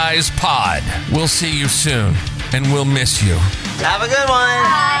Broken Eyes Pod. We'll see you soon, and we'll miss you. Have a good one.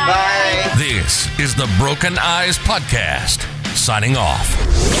 Bye. This is the Broken Eyes Podcast. Signing off.